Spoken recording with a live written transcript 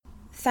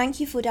Thank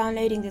you for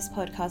downloading this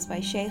podcast by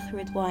Sheikh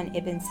Ridwan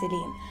Ibn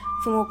Salim.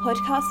 For more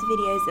podcasts,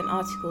 videos and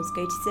articles,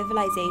 go to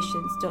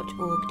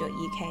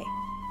civilizations.org.uk.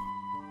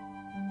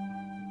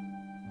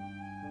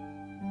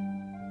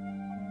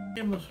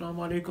 Assalamu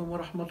alaikum wa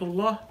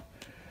rahmatullah.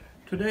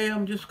 Today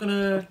I'm just going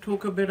to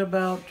talk a bit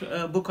about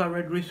a book I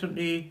read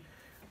recently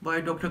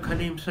by Dr.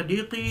 Khalim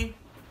Siddiqui.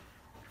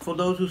 For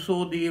those who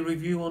saw the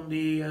review on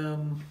the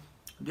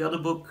other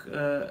book,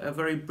 a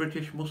very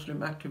British Muslim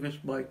activist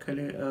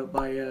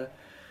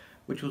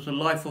which was The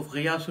Life of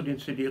Ghiyasuddin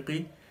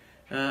Siddiqui.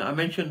 I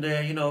mentioned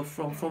there,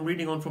 from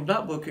reading on from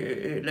that book,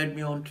 it led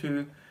me on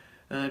to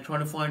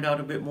trying to find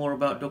out a bit more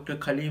about Dr.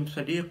 Khalim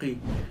Siddiqui,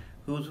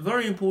 who was a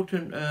very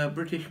important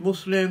British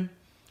Muslim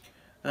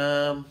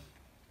in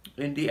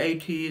the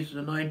 80s,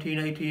 the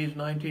 1980s,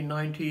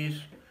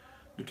 1990s,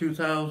 the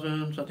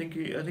 2000s. I think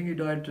he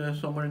died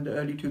somewhere in the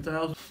early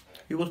 2000s.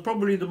 He was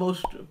probably the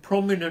most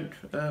prominent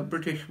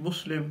British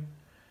Muslim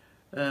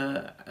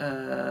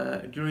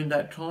during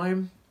that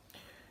time.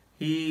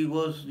 He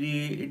was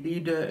the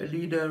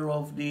leader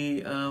of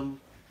the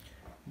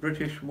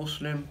British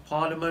Muslim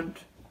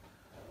Parliament,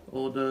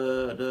 or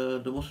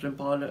the Muslim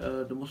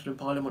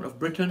Parliament of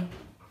Britain,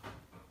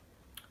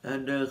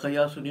 and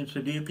Ghiyasuddin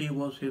Siddiqui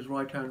was his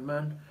right-hand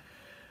man.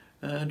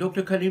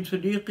 Dr. Khalim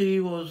Siddiqui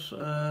was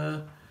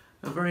a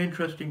very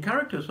interesting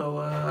character, so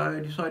I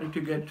decided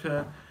to get.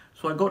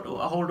 So I got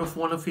a hold of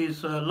one of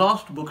his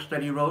last books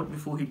that he wrote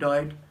before he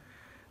died,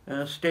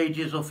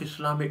 Stages of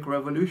Islamic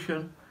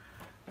Revolution,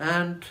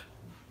 and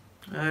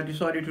I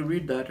decided to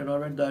read that, and I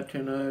read that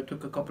in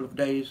took a couple of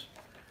days,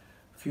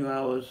 a few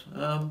hours.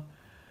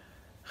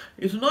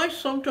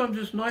 Sometimes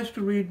it's nice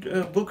to read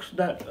books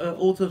that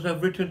authors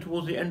have written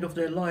towards the end of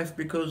their life,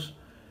 because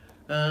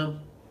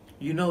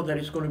you know that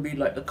it's going to be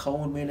like the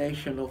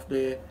culmination of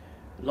their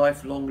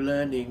lifelong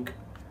learning.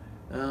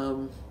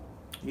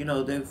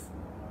 They've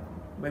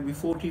maybe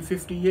 40,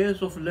 50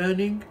 years of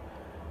learning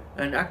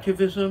and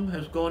activism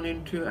has gone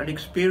into an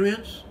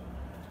experience,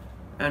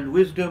 and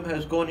wisdom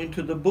has gone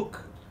into the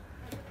book.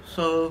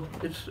 So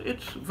it's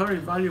very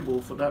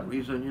valuable for that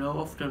reason.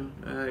 Often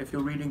if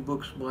you're reading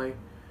books by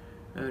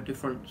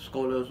different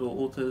scholars or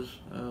authors,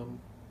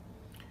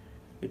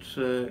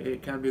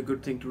 it can be a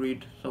good thing to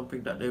read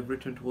something that they've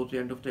written towards the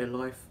end of their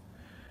life.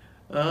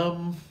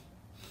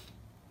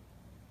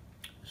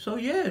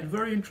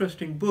 Very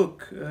interesting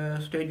book,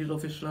 Stages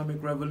of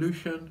Islamic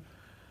Revolution.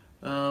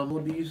 All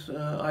these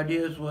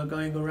ideas were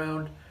going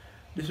around.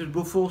 This is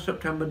before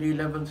September the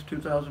 11th,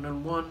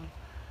 2001,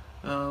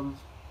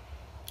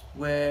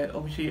 where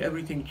obviously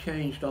everything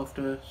changed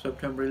after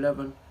September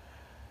 11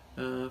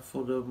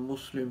 for the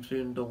Muslims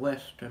in the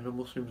West and the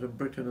Muslims in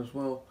Britain as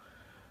well.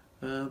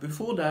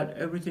 Before that,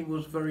 everything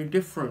was very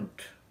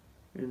different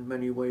in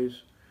many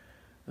ways.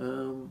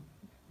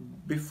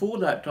 Before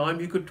that time,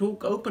 you could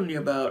talk openly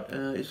about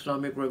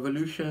Islamic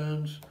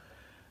revolutions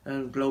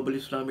and global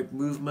Islamic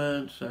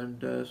movements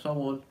and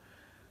so on,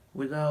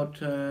 without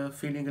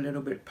feeling a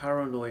little bit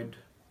paranoid.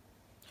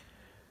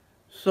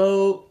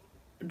 So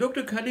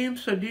Dr. Khalim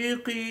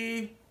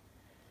Siddiqui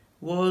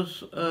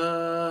was,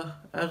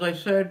 as I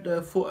said,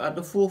 at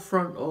the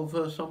forefront of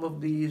some of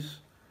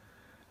these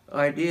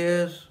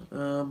ideas.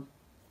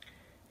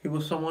 He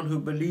was someone who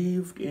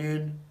believed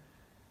in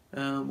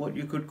what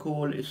you could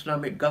call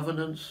Islamic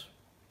governance,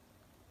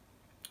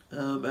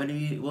 and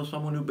he was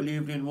someone who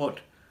believed in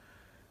what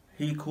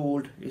he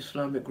called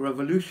Islamic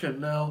revolution.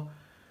 Now,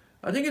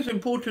 I think it's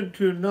important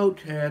to note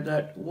here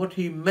that what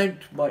he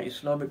meant by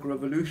Islamic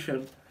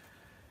revolution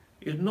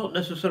is not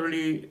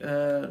necessarily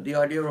the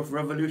idea of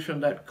revolution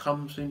that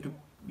comes into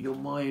your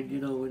mind,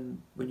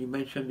 when you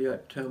mention the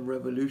term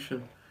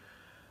revolution.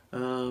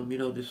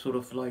 This sort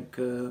of like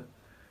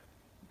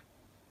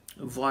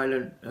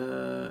violent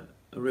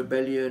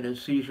rebellion and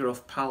seizure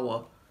of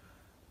power.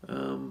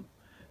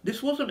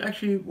 This wasn't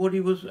actually what he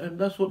was, and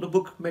that's what the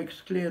book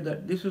makes clear,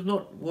 that this is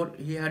not what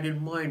he had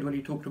in mind when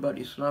he talked about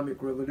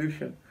Islamic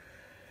revolution.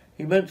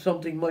 He meant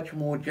something much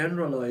more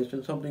generalized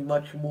and something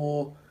much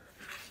more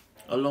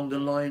along the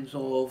lines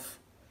of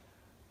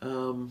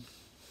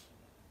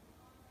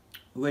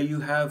where you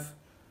have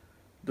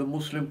the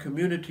Muslim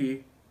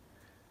community,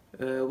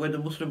 where the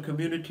Muslim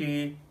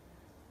community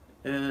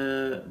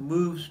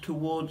moves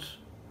towards,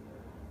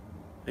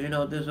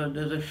 there's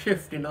a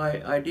shift in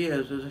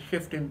ideas, there's a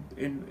shift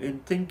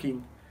in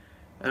thinking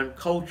and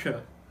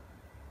culture,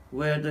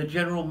 where the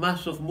general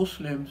mass of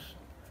Muslims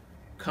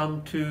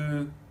come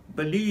to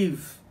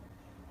believe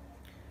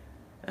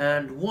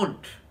and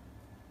want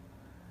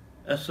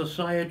a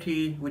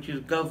society which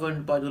is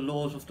governed by the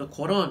laws of the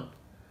Quran.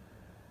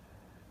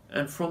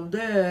 And from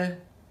there,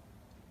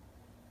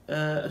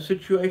 a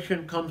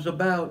situation comes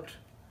about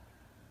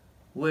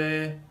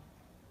where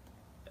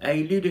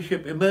a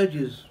leadership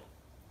emerges,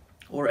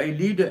 or a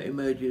leader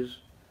emerges,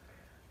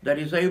 that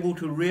is able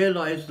to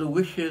realize the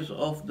wishes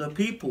of the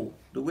people,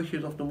 the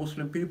wishes of the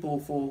Muslim people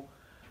for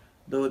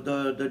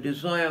the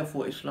desire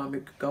for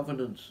Islamic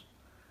governance.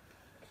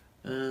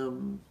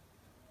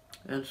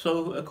 And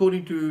so,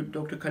 according to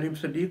Dr. Khalim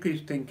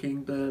Siddiqui's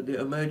thinking, the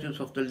emergence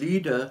of the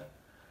leader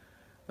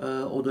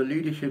or the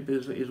leadership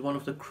is one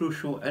of the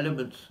crucial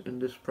elements in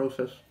this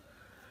process.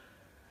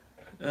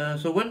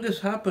 So when this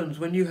happens,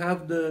 when you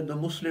have the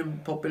Muslim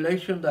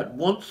population that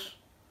wants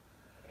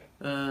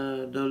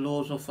the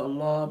laws of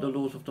Allah, the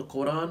laws of the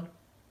Quran,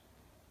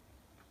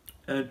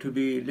 and to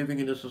be living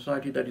in a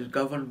society that is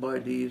governed by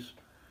these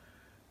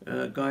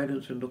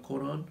guidance in the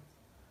Quran,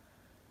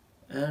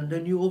 and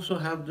then you also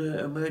have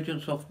the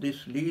emergence of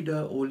this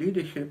leader or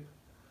leadership,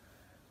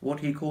 what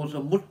he calls a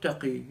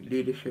muttaqi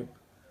leadership,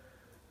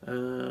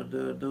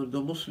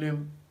 the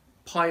Muslim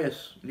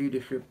pious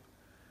leadership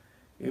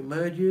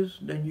emerges.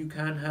 Then you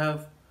can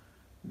have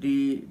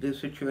the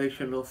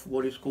situation of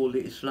what is called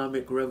the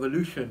Islamic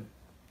Revolution,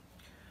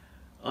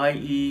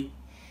 i.e.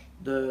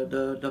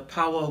 the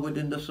power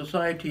within the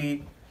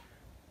society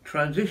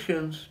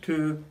transitions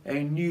to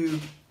a new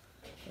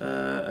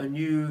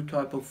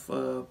type of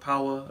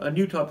power, a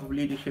new type of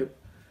leadership,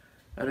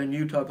 and a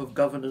new type of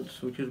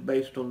governance, which is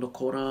based on the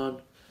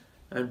Quran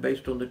and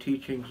based on the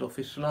teachings of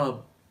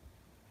Islam.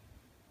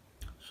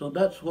 So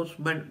that's what's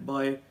meant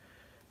by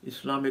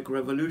Islamic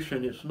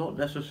Revolution. It's not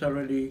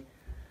necessarily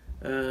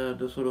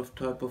the sort of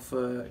type of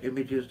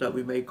images that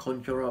we may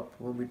conjure up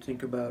when we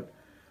think about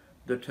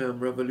the term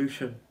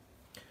revolution.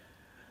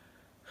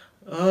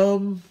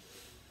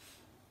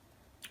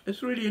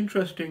 It's really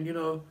interesting, you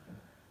know.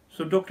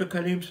 So Dr.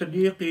 Kaleem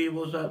Siddiqui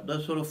was at the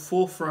sort of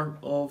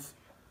forefront of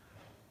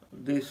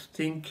this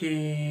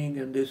thinking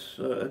and this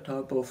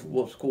type of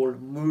what's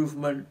called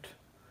movement.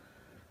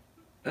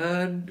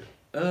 And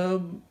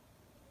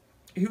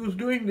he was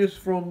doing this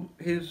from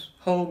his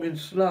home in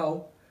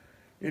Slough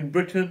in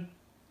Britain.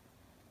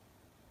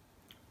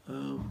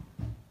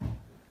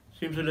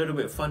 Seems a little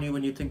bit funny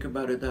when you think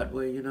about it that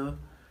way, you know.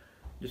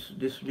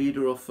 This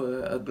leader of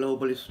a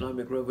global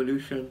Islamic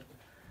revolution,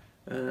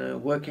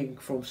 working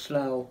from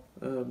Slough,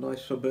 a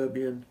nice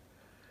suburban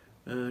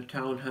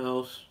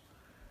townhouse,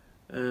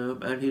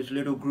 and his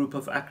little group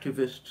of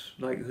activists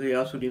like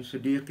Ghiyasuddin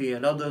Siddiqui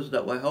and others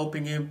that were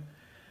helping him.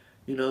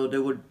 You know,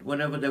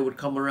 whenever they would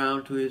come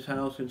around to his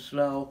house in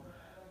Slough,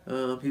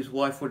 his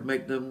wife would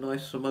make them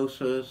nice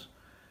samosas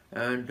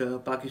and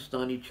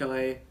Pakistani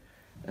chai,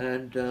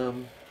 and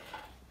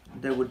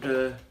they would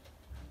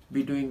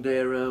be doing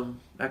their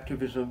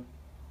activism,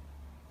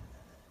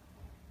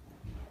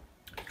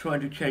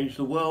 trying to change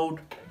the world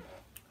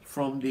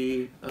from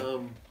the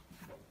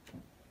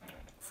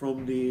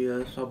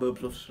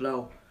suburbs of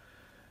Slough.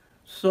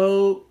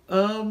 So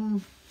I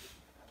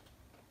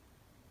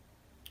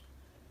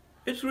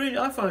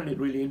find it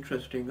really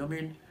interesting. I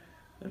mean,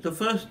 the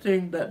first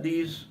thing that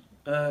these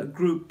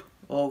group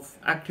of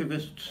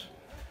activists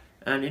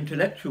and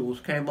intellectuals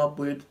came up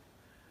with,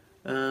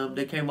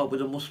 they came up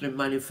with a Muslim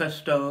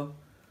manifesto,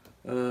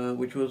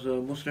 which was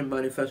a Muslim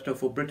manifesto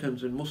for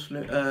Muslims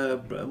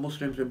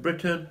in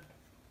Britain.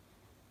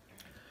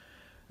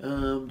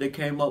 They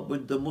came up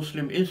with the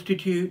Muslim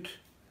Institute,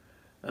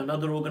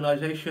 another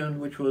organization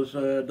which was,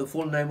 the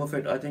full name of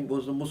it I think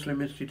was the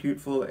Muslim Institute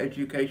for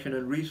Education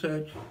and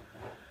Research.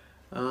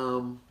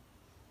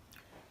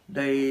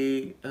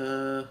 They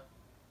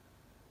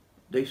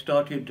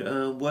started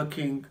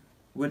working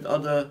with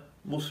other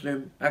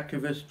Muslim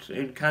activists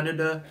in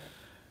Canada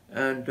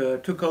and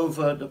took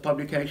over the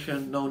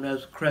publication known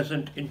as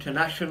Crescent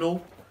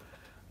International,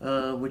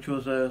 which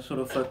was a sort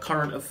of a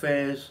current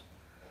affairs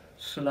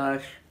 /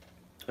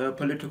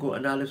 political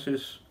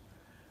analysis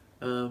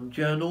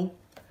journal.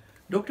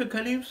 Dr.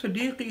 Kaleem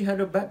Siddiqui had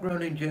a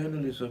background in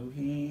journalism.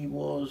 He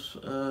was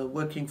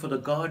working for The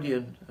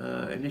Guardian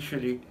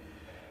initially,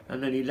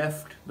 and then he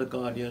left The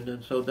Guardian,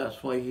 and so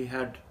that's why he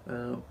had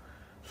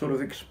sort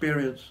of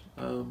experience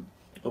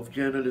of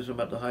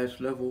journalism at the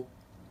highest level.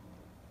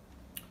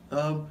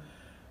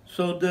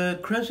 So the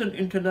Crescent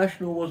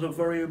International was a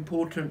very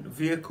important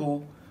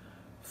vehicle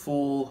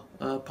for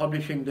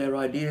publishing their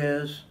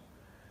ideas,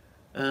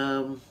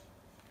 and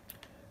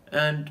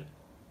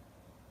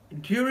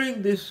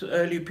during this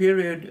early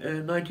period,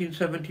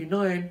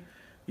 1979,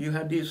 you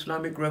had the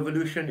Islamic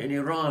Revolution in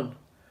Iran.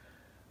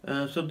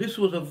 So this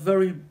was a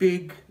very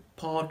big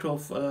part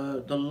of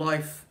the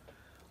life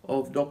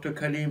of Dr.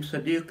 Kaleem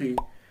Siddiqui.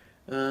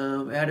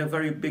 It had a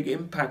very big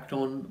impact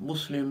on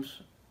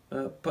Muslims,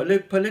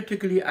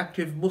 politically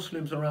active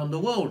Muslims around the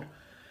world.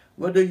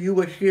 Whether you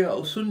were Shia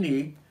or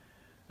Sunni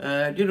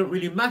didn't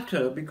really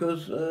matter,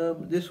 because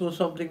this was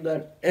something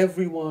that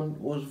everyone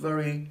was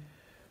very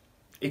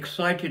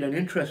excited and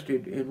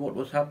interested in what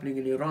was happening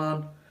in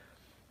Iran,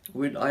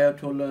 with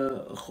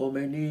Ayatollah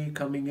Khomeini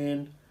coming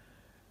in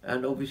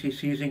and obviously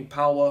seizing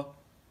power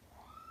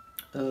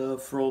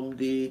from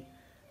the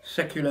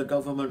secular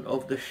government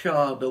of the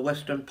Shah, the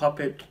Western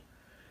puppet,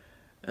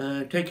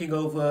 taking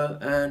over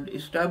and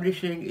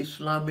establishing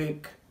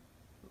Islamic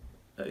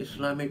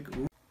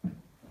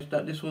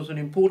that this was an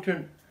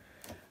important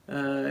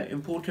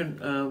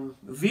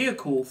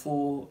vehicle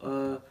for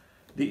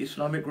the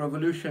Islamic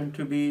Revolution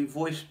to be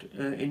voiced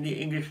in the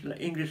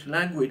English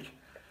language.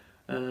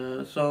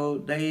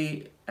 So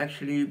they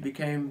actually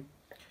became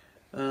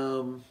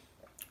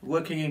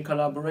working in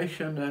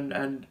collaboration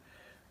and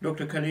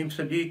Dr. Kaleem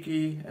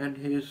Siddiqui and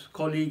his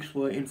colleagues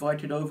were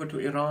invited over to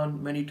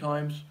Iran many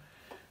times.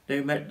 They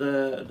met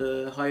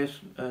the highest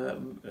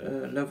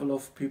level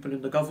of people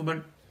in the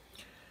government.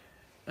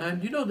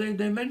 And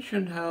they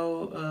mentioned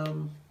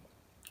how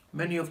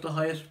many of the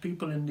highest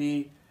people in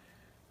the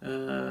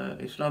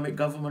Islamic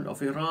government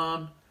of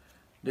Iran,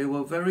 they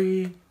were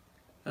very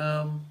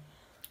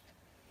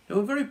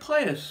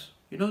pious.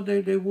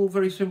 They wore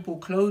very simple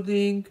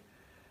clothing.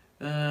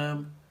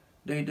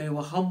 They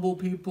were humble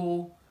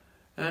people,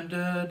 and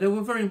they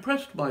were very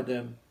impressed by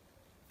them.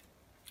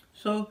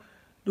 So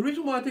the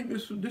reason why I think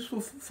this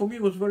was, for me,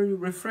 was very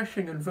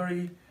refreshing and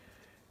very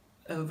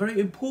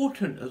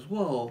important as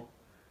well,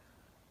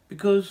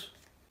 because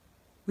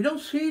we don't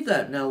see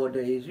that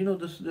nowadays. The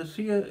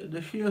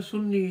Shia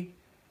Sunni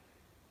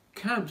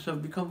camps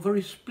have become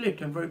very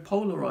split and very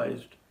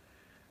polarized,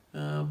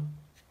 and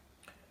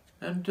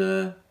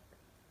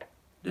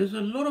there's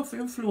a lot of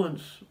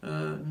influence,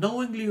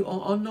 knowingly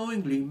or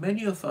unknowingly.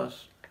 Many of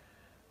us,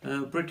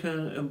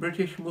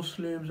 British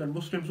Muslims and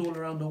Muslims all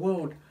around the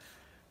world,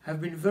 have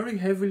been very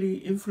heavily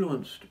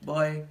influenced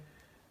by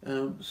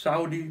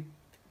Saudi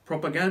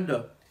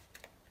propaganda.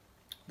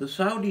 The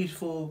Saudis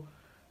for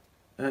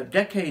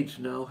decades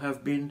now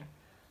have been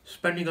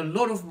spending a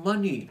lot of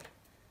money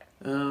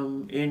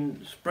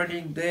in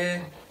spreading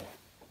their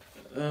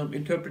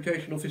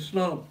interpretation of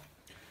Islam,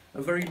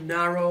 a very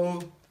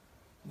narrow,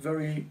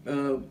 very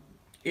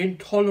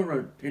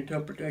intolerant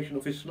interpretation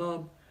of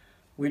Islam,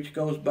 which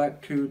goes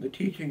back to the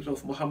teachings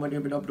of Muhammad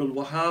ibn Abdul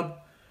Wahhab,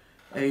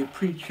 a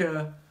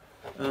preacher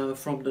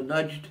from the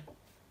Najd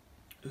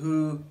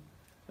who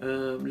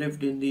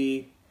lived in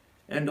the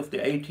end of the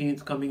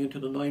 18th, coming into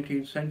the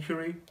 19th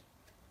century.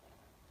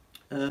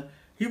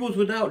 He was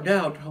without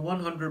doubt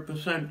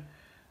 100%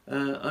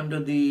 under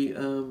the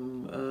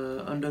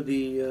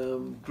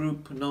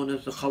group known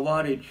as the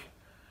Khawarij,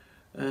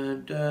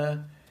 and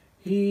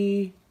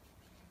he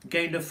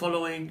gained a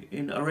following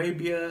in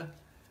Arabia.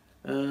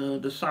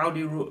 The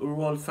Saudi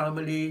royal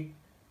family,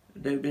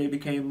 they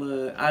became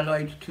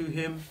allied to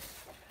him.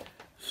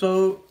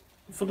 So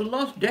for the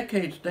last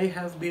decades, they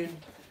have been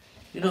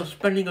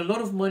spending a lot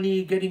of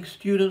money getting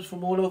students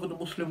from all over the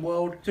Muslim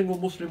world, single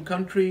Muslim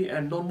country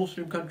and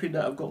non-Muslim country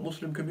that have got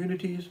Muslim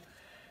communities.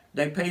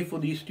 They pay for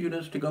these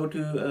students to go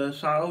to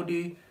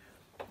Saudi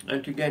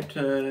and to get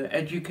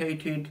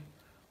educated,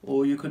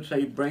 or you could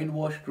say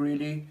brainwashed,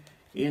 really,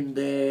 in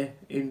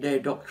their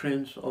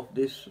doctrines of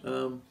this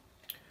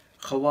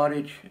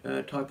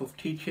Khawarij type of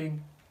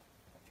teaching.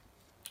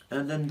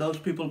 And then those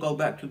people go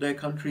back to their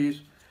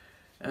countries,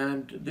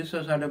 and this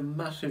has had a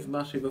massive,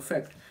 massive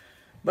effect.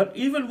 But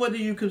even whether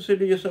you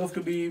consider yourself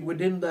to be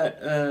within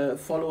that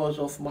followers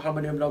of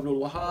Muhammad ibn Abdul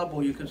Wahhab,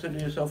 or you consider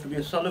yourself to be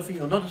a Salafi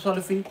or not a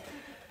Salafi,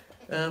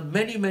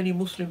 many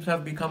Muslims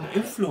have become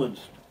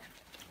influenced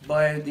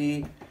by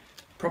the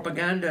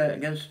propaganda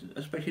against,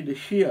 especially the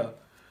Shia,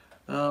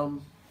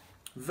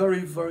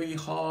 very, very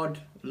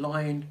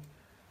hard-line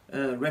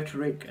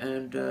rhetoric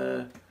and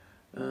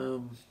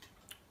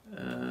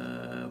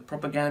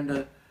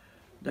propaganda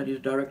that is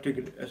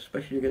directed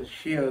especially against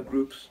Shia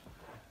groups,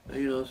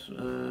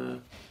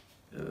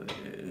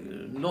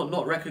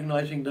 not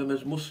recognizing them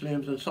as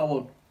Muslims and so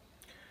on.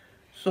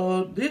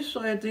 So this,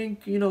 I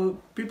think,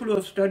 people who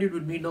have studied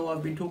with me know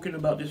I've been talking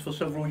about this for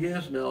several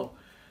years now,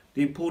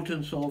 the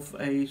importance of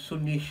a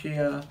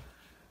Sunni-Shia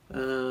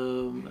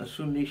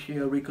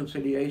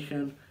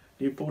reconciliation,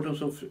 the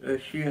importance of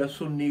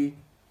Shia-Sunni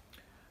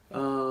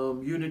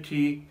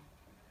unity,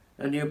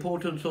 and the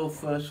importance of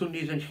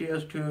Sunnis and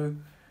Shias to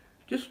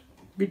just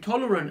be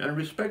tolerant and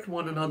respect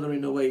one another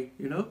in a way,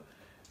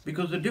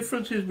 because the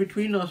differences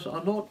between us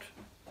are not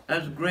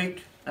as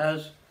great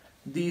as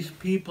these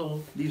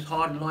people, these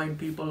hardline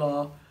people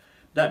are,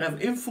 that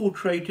have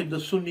infiltrated the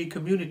Sunni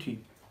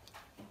community.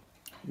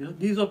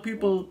 These are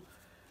people,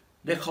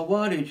 they're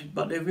Khawarij,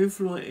 but they've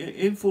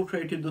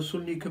infiltrated the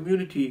Sunni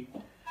community,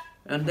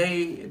 and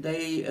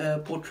they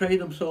portray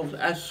themselves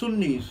as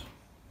Sunnis,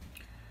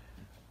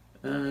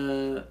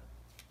 and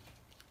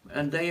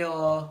they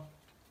are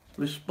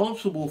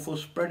responsible for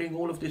spreading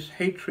all of this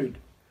hatred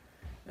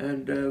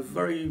and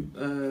very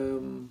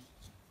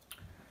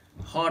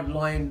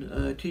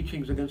hardline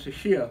teachings against the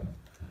Shia.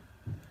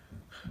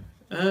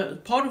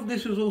 Part of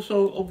this is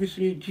also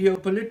obviously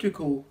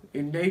geopolitical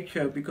in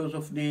nature, because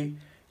of the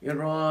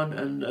Iran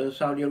and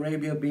Saudi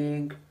Arabia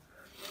being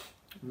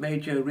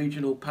major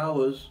regional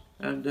powers,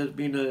 and there's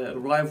been a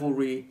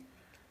rivalry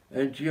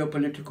and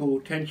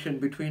geopolitical tension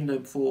between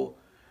them for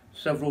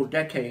several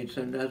decades,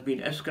 and has been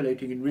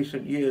escalating in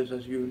recent years,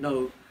 as you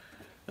know,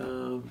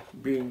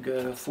 being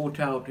fought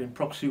out in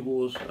proxy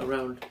wars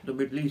around the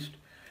Middle East.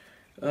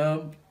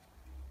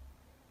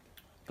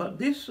 But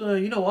this,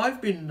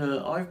 I've been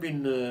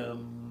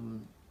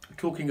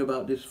talking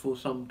about this for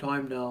some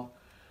time now,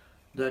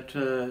 that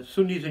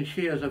Sunnis and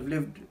Shias have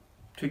lived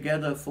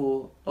together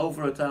for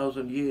over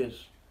 1,000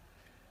 years,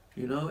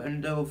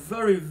 and they were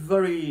very,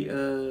 very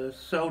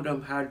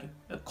seldom had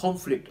a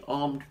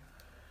armed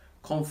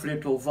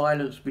conflict or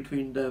violence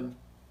between them.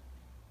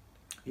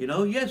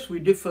 Yes, we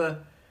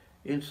differ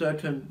in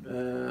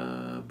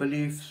certain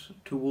beliefs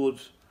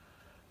towards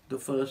the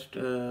first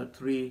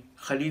three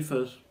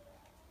Khalifas.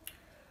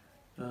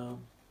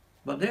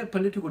 But there are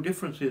political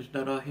differences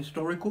that are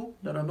historical,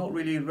 that are not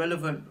really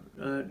relevant,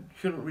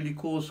 shouldn't really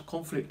cause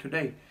conflict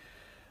today.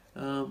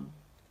 So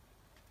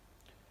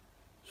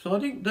I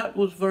think that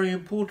was very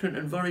important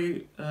and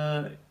very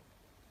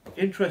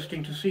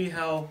interesting to see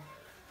how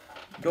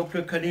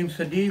Dr. Khalim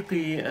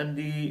Siddiqui and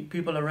the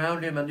people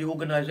around him and the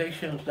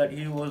organizations that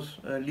he was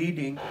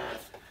leading,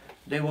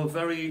 they were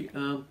very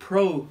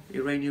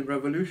pro-Iranian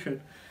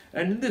revolution.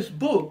 And in this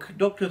book,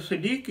 Dr.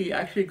 Siddiqui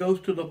actually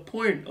goes to the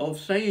point of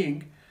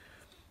saying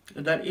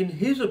that in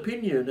his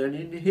opinion and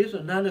in his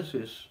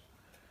analysis,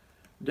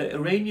 the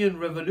Iranian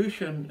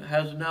revolution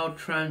has now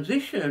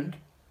transitioned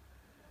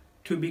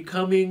to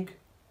becoming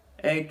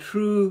a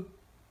true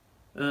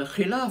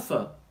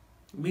Khilafah,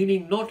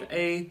 meaning not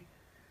a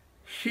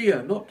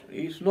Shia,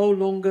 it's no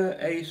longer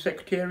a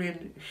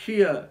sectarian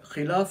Shia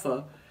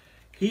Khilafah.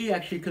 He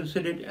actually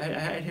considered it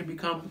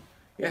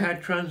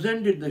had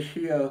transcended the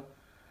Shia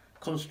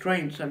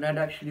constraints and had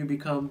actually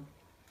become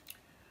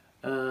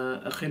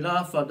a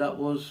Khilafah that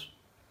was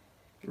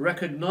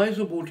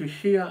recognizable to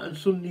Shia and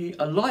Sunni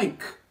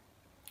alike.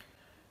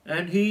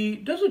 And he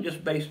doesn't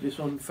just base this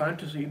on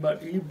fantasy,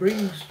 but he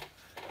brings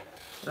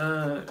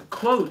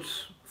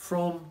quotes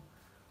from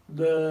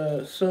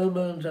the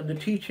sermons and the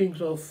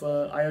teachings of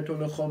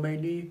Ayatollah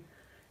Khomeini,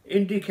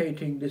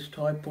 indicating this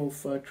type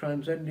of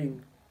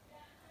transcending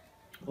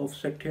of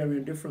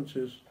sectarian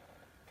differences.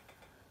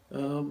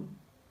 So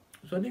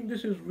I think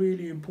this is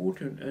really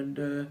important,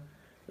 and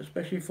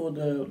especially for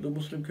the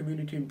Muslim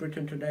community in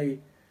Britain today,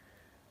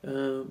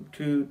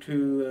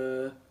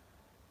 to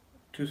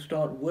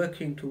start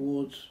working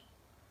towards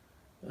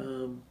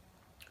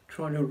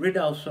trying to rid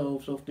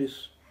ourselves of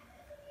this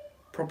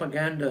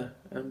propaganda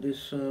and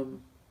this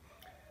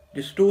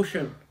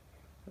distortion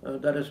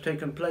that has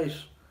taken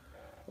place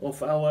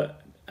of our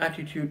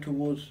attitude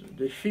towards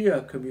the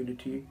Shia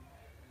community,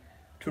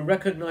 to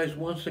recognize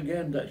once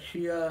again that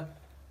Shia,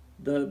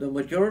 the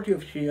majority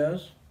of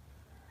Shias,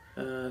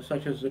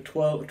 such as the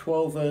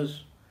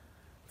Twelvers,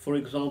 for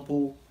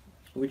example,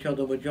 which are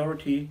the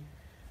majority,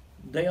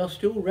 they are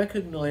still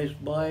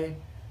recognized by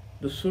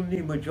the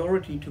Sunni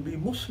majority to be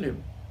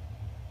Muslim.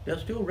 They are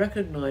still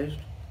recognized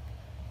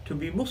to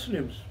be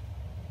Muslims.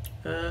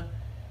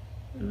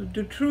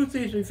 The truth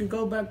is, if you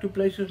go back to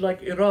places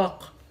like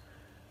Iraq,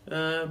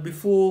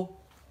 before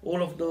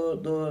all of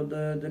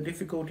the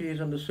difficulties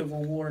and the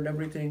civil war and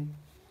everything,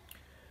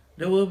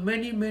 there were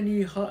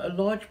a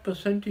large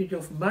percentage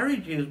of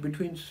marriages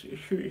between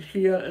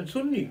Shia and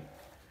Sunni.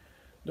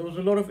 There was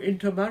a lot of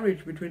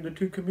intermarriage between the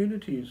two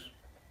communities.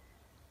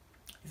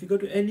 If you go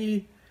to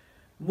any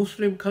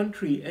Muslim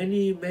country,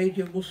 any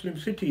major Muslim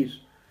cities,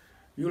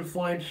 you'll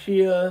find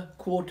Shia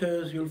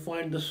quarters, you'll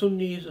find the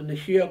Sunnis and the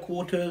Shia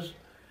quarters,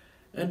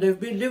 and they've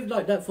been lived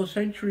like that for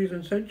centuries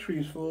and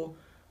centuries, for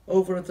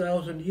over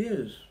 1,000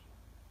 years.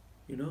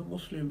 You know,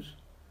 Muslims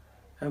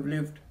have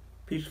lived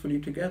peacefully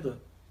together.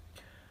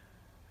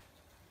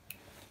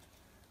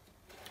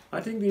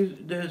 I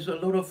think there's a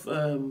lot of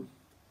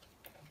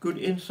good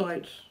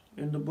insights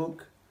in the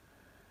book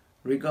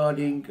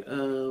regarding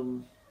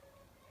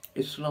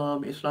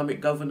Islam,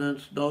 Islamic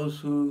governance, those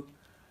who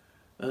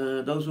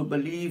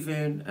believe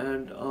in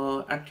and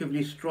are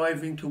actively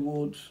striving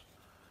towards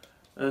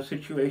a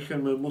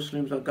situation where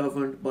Muslims are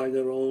governed by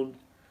their own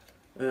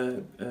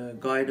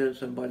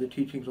guidance and by the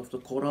teachings of the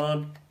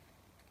Quran.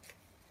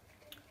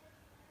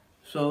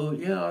 So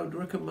yeah, I would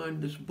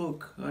recommend this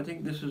book. I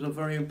think this is a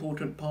very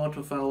important part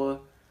of our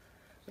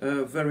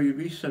very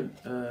recent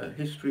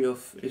history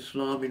of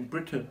Islam in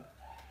Britain,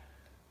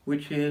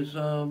 which is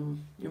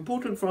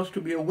important for us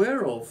to be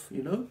aware of,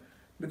 you know,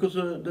 because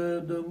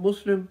the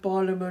Muslim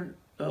Parliament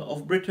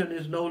of Britain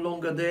is no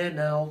longer there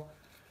now.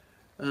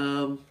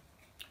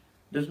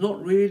 There's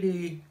not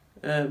really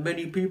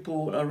many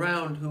people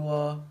around who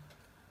are,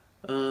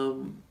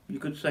 you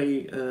could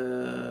say,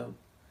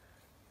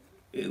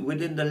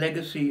 within the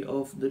legacy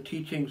of the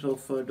teachings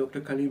of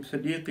Dr. Khalim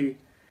Siddiqui.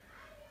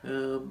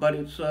 But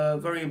it's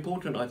very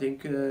important, I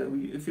think.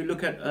 If you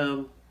look at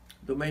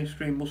the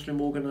mainstream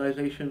Muslim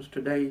organizations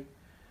today,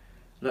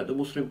 like the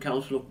Muslim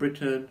Council of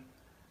Britain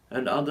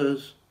and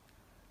others,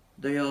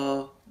 they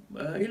are,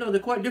 they're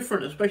quite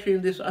different, especially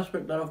in this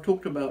aspect that I've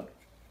talked about,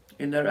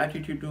 in their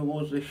attitude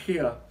towards the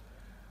Shia,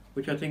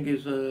 which I think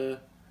is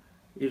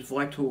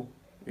vital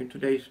in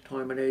today's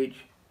time and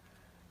age.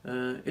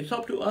 It's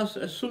up to us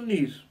as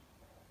Sunnis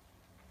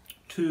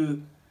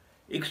to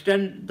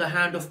extend the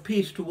hand of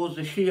peace towards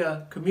the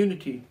Shia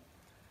community,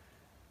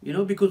 you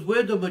know, because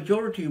we're the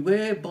majority,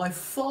 we're by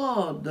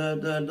far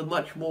the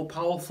much more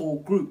powerful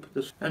group.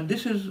 And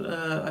this is,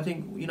 I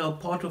think, you know,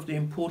 part of the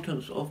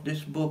importance of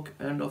this book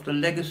and of the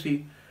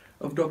legacy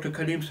of Dr.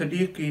 Khalim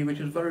Siddiqui, which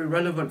is very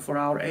relevant for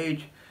our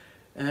age.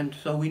 And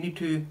so we need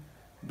to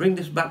bring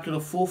this back to the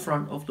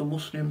forefront of the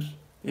Muslims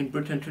in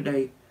Britain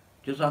today.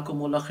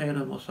 Jazakumullah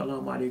khairan wa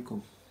salaam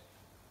alaikum.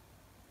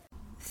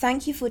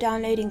 Thank you for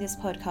downloading this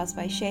podcast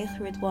by Sheikh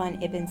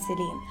Ridwan Ibn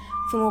Salim.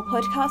 For more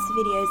podcast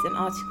videos and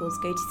articles,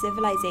 go to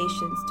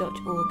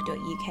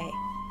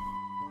civilizations.org.uk.